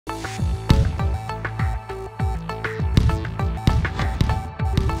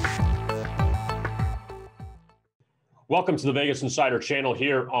Welcome to the Vegas Insider channel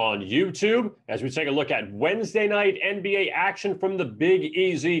here on YouTube as we take a look at Wednesday night NBA action from the Big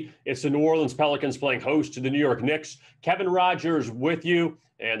Easy. It's the New Orleans Pelicans playing host to the New York Knicks. Kevin Rogers with you,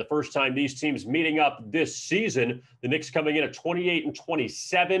 and the first time these teams meeting up this season. The Knicks coming in at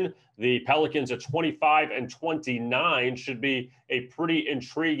 28-27. The Pelicans at 25-29 should be a pretty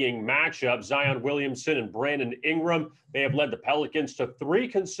intriguing matchup. Zion Williamson and Brandon Ingram, they have led the Pelicans to 3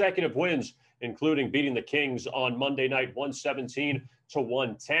 consecutive wins, including beating the Kings on Monday night,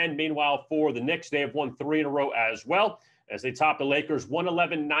 117-110. Meanwhile, for the Knicks, they have won 3 in a row as well, as they top the Lakers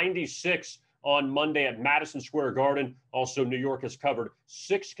 111-96 on Monday at Madison Square Garden. Also, New York has covered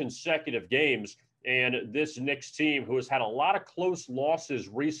 6 consecutive games. And this Knicks team, who has had a lot of close losses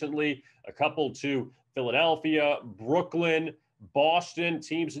recently, a couple to Philadelphia, Brooklyn, Boston,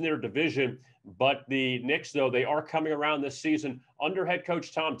 teams in their division. But the Knicks, though, they are coming around this season under head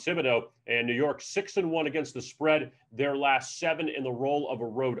coach Tom Thibodeau, and New York 6-1 against the spread, their last 7 in the role of a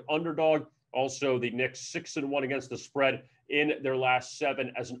road underdog. Also, the Knicks 6-1 against the spread in their last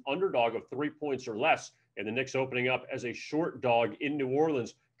 7 as an underdog of 3 points or less. And the Knicks opening up as a short dog in New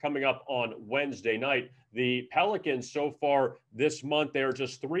Orleans coming up on Wednesday night. The Pelicans so far this month, they're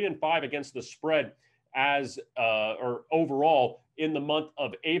just 3-5 against the spread as or overall in the month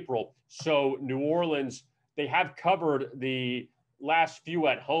of April. So New Orleans, they have covered the last few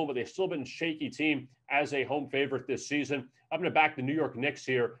at home, but they've still been a shaky team as a home favorite this season. I'm going to back the New York Knicks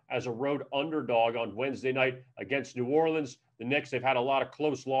here as a road underdog on Wednesday night against New Orleans. The Knicks, they've had a lot of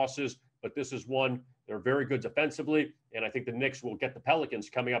close losses, but this is one. They're very good defensively, and I think the Knicks will get the Pelicans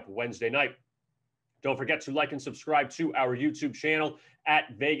coming up Wednesday night. Don't forget to like and subscribe to our YouTube channel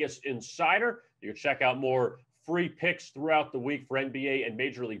at Vegas Insider. You can check out more free picks throughout the week for NBA and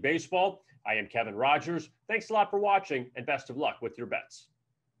Major League Baseball. I am Kevin Rogers. Thanks a lot for watching, and best of luck with your bets.